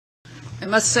I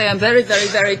must say I'm very, very,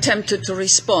 very tempted to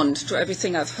respond to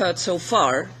everything I've heard so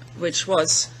far, which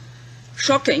was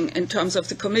shocking in terms of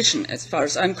the Commission, as far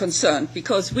as I'm concerned,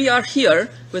 because we are here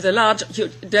with a large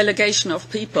delegation of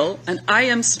people, and I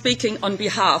am speaking on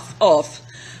behalf of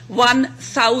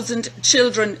 1,000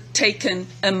 children taken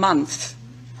a month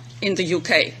in the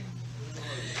UK.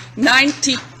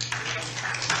 90.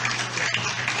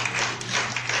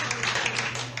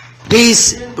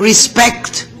 Please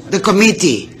respect the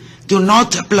committee. Do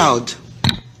not applaud.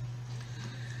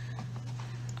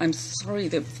 I'm sorry,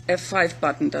 the F5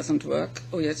 button doesn't work.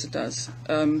 Oh, yes, it does.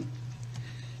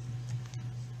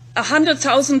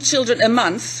 100,000 children a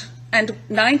month and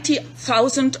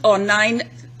 90,000 or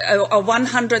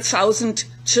 100,000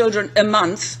 children a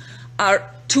month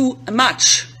are too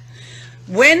much.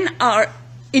 When are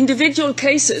individual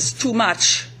cases too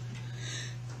much?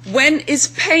 When is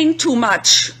pain too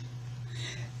much?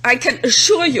 I can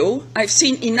assure you I've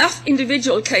seen enough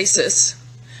individual cases,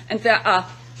 and there are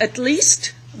at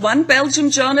least one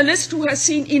Belgian journalist who has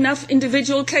seen enough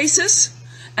individual cases,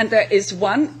 and there is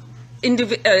one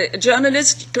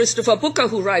journalist, Christopher Booker,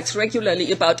 who writes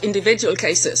regularly about individual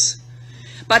cases.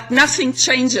 But nothing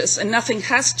changes, and nothing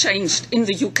has changed in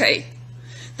the UK.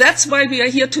 That's why we are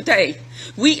here today.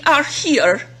 We are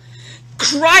here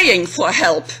crying for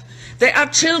help. There are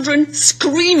children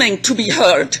screaming to be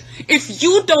heard. If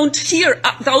you don't hear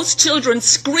those children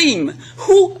scream,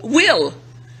 who will?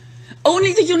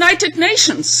 Only the United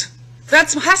Nations.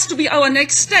 That has to be our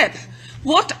next step.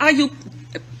 What are you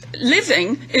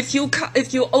living if you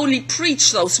only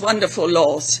preach those wonderful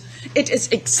laws? It is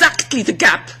exactly the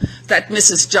gap that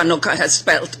Mrs. Giannucca has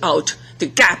spelled out, the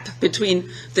gap between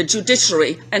the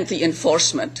judiciary and the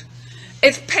enforcement.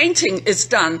 If painting is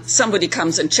done, somebody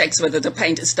comes and checks whether the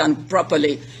paint is done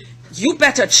properly. You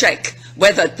better check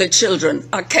whether the children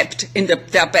are kept in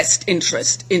their best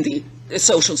interest in the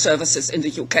social services in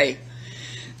the UK.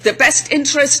 The best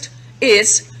interest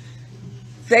is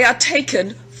they are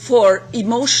taken for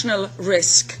emotional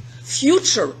risk,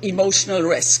 future emotional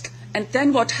risk. And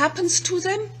then what happens to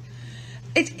them?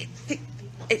 It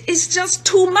is just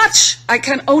too much. I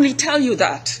can only tell you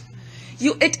that.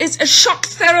 It is a shock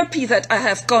therapy that I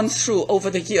have gone through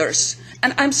over the years.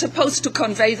 And I'm supposed to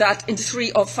convey that in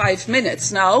 3 or 5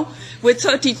 minutes now. With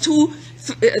 32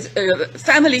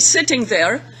 families sitting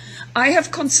there, I have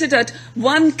considered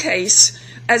one case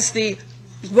as the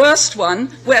worst one,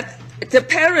 where the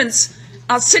parents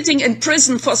are sitting in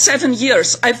prison for 7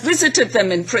 years. I've visited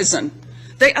them in prison.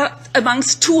 They are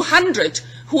amongst 200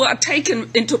 who are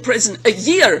taken into prison a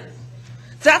year.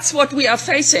 That's what we are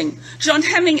facing. John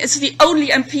Hemming is the only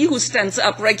MP who stands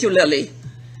up regularly.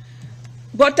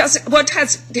 What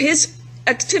has his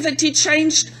activity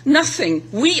changed? Nothing.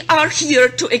 We are here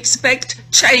to expect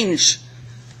change.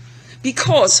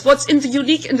 Because what's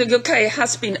unique in the UK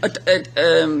has been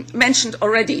mentioned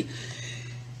already.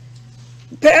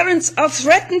 Parents are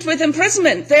threatened with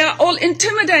imprisonment. They are all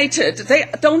intimidated. They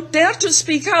don't dare to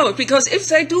speak out, because if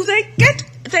they do,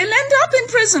 they land up in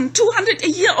prison. 200 a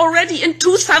year already in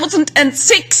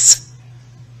 2006.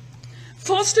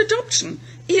 Forced adoption.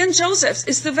 Ian Josephs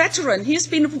is the veteran. He's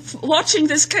been watching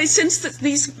this case since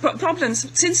these problems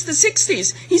since the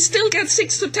 60s. He still gets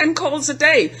 6 to 10 calls a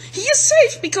day. He is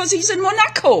safe because he's in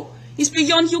Monaco. He's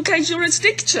beyond UK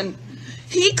jurisdiction.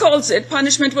 He calls it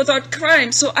punishment without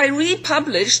crime. So I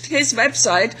republished his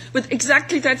website with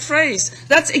exactly that phrase.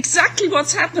 That's exactly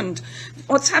what's happened.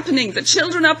 What's happening? The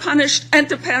children are punished and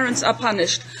the parents are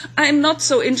punished. I'm not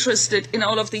so interested in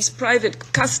all of these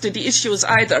private custody issues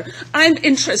either. I'm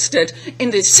interested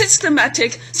in the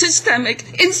systemic,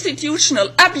 institutional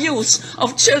abuse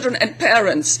of children and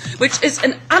parents, which is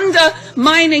an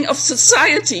undermining of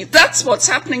society. That's what's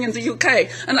happening in the UK.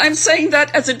 And I'm saying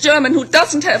that as a German who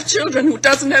doesn't have children, who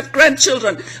doesn't have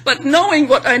grandchildren. But knowing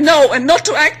what I know and not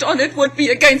to act on it would be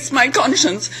against my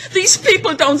conscience. These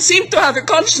people don't seem to have a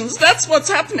conscience. That's what's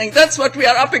happening. That's what we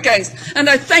are up against. And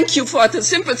I thank you for the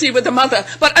sympathy with the mother,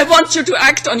 but I want you to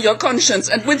act on your conscience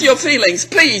and with your feelings,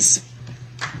 please.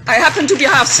 I happen to be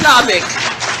half Slavic.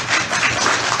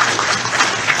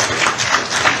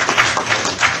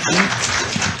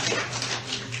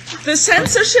 The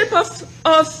censorship of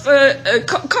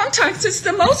contacts is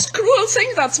the most cruel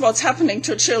thing. That's what's happening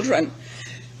to children.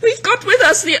 We've got with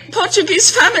us the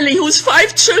Portuguese family whose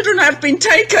 5 children have been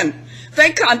taken.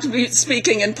 They can't be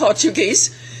speaking in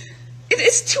Portuguese. It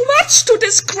is too much to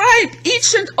describe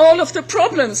each and all of the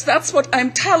problems. That's what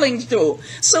I'm telling you.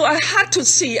 So I had to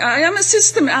see. I am a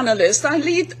system analyst. I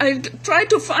try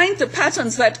to find the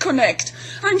patterns that connect.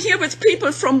 I'm here with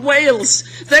people from Wales.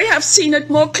 They have seen it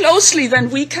more closely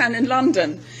than we can in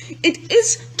London. It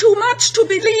is too much to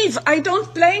believe. I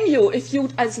don't blame you if you,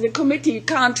 as the committee,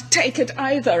 can't take it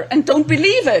either and don't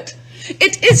believe it.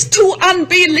 It is too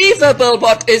unbelievable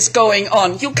what is going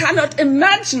on. You cannot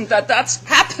imagine that that's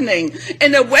happening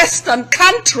in a Western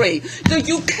country, the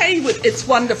UK with its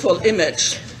wonderful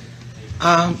image.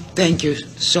 Thank you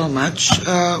so much.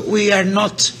 We are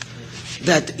not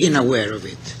that unaware of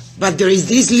it. But there is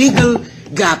this legal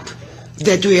gap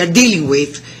that we are dealing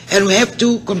with, and we have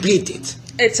to complete it.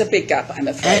 It's a big gap, I'm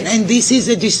afraid. And this is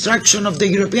a destruction of the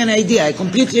European idea. I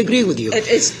completely agree with you. It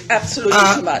is absolutely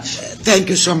too much. Thank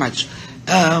you so much.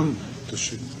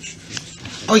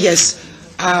 Oh, yes.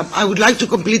 I would like to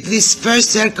complete this first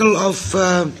circle of...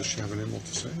 Does she have any more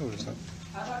to say, or is that...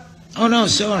 Oh, no,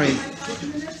 sorry.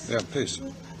 Yeah, please.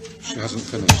 She hasn't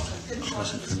finished. She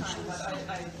hasn't finished.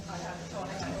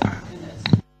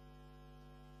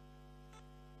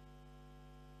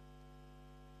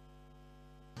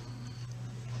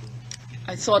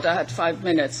 I thought I had 5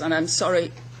 minutes, and I'm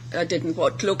sorry I didn't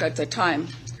look at the time.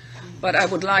 But I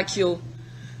would like you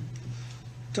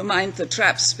to mind the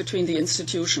traps between the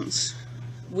institutions.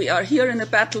 We are here in a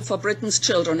battle for Britain's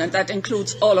children, and that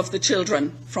includes all of the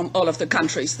children from all of the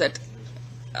countries that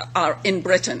are in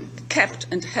Britain, kept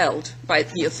and held by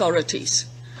the authorities.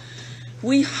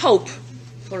 We hope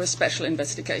for a special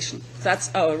investigation.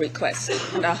 That's our request,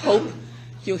 and I hope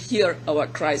you hear our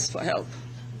cries for help.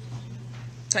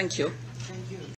 Thank you.